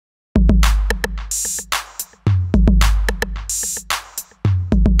So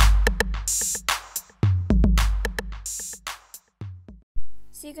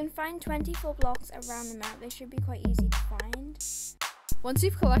you can find 24 blocks around the map. They should be quite easy to find. Once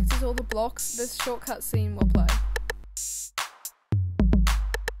you've collected all the blocks, this shortcut scene will play.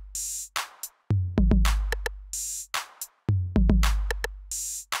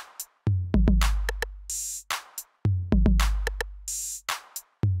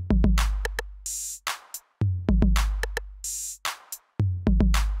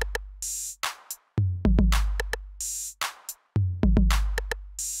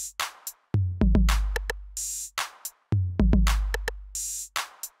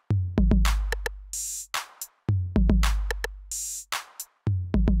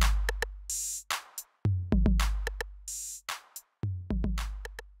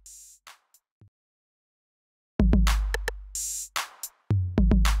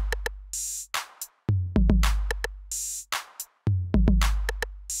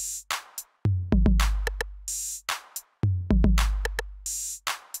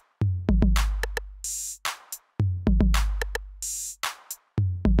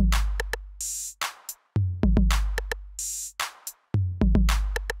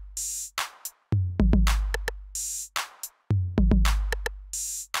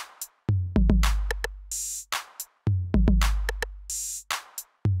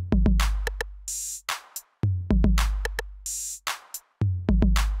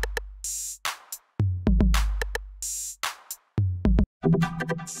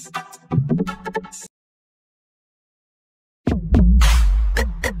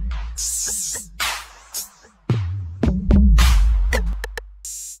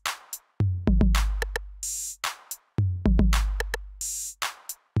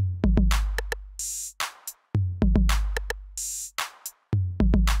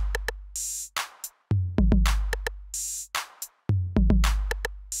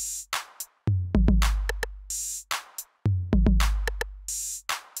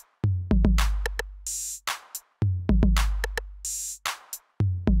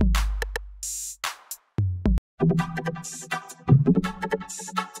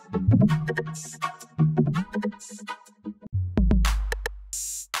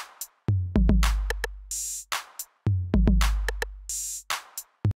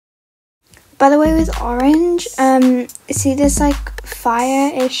 By the way, with orange, see this like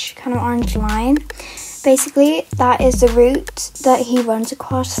fire-ish kind of orange line? Basically, that is the route that he runs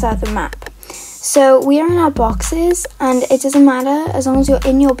across throughout the map. So we are in our boxes, and it doesn't matter, as long as you're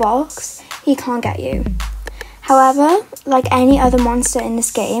in your box, he can't get you. However, like any other monster in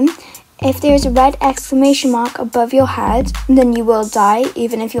this game, if there is a red exclamation mark above your head, then you will die,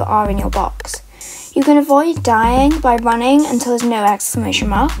 even if you are in your box. You can avoid dying by running until there's no exclamation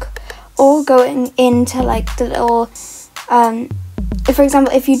mark, or going into like the little, for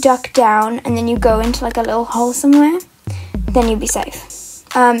example, if you duck down and then you go into like a little hole somewhere, then you'll be safe.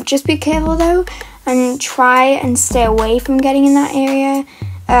 Just be careful though, and try and stay away from getting in that area,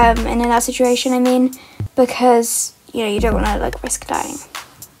 and in that situation, I mean, because, you know, you don't want to like risk dying.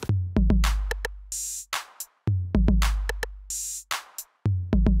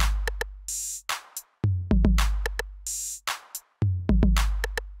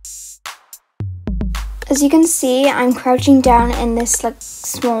 As you can see, I'm crouching down in this like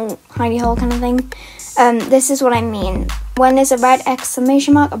small hidey hole kind of thing. This is what I mean. When there's a red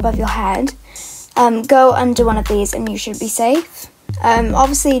exclamation mark above your head, go under one of these and you should be safe.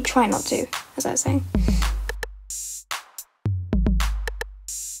 Obviously try not to, as I was saying.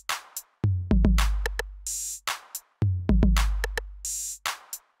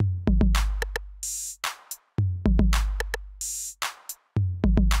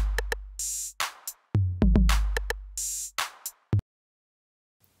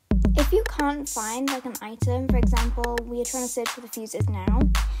 If you can't find like an item, for example, we are trying to search for the fuses now,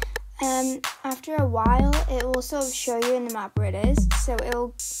 after a while it will sort of show you in the map where it is, so it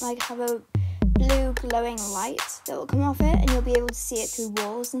will like have a blue glowing light that will come off it, and you'll be able to see it through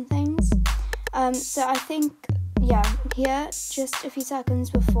walls and things. So I think, yeah, here, just a few seconds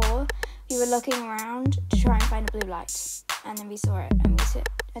before, we were looking around to try and find a blue light, and then we saw it, and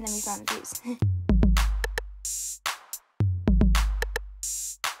then we found the fuse.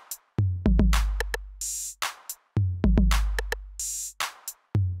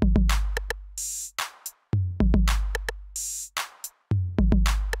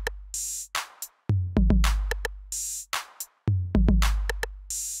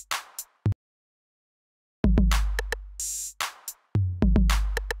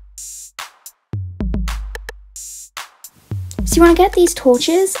 So you want to get these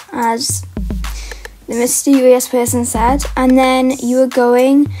torches as the mysterious person said, and then you are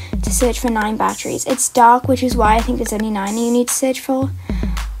going to search for 9 batteries. It's dark, which is why I think there's only 9 you need to search for.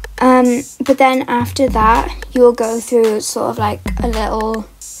 But then after that, you'll go through sort of like a little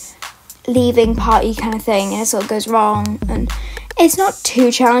leaving party kind of thing, and it sort of goes wrong, and it's not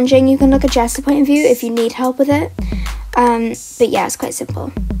too challenging. You can look at Jess's point of view if you need help with it. But yeah, it's quite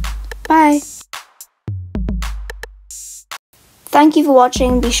simple. Bye! Thank you for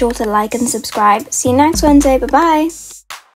watching. Be sure to like and subscribe. See you next Wednesday. Bye bye!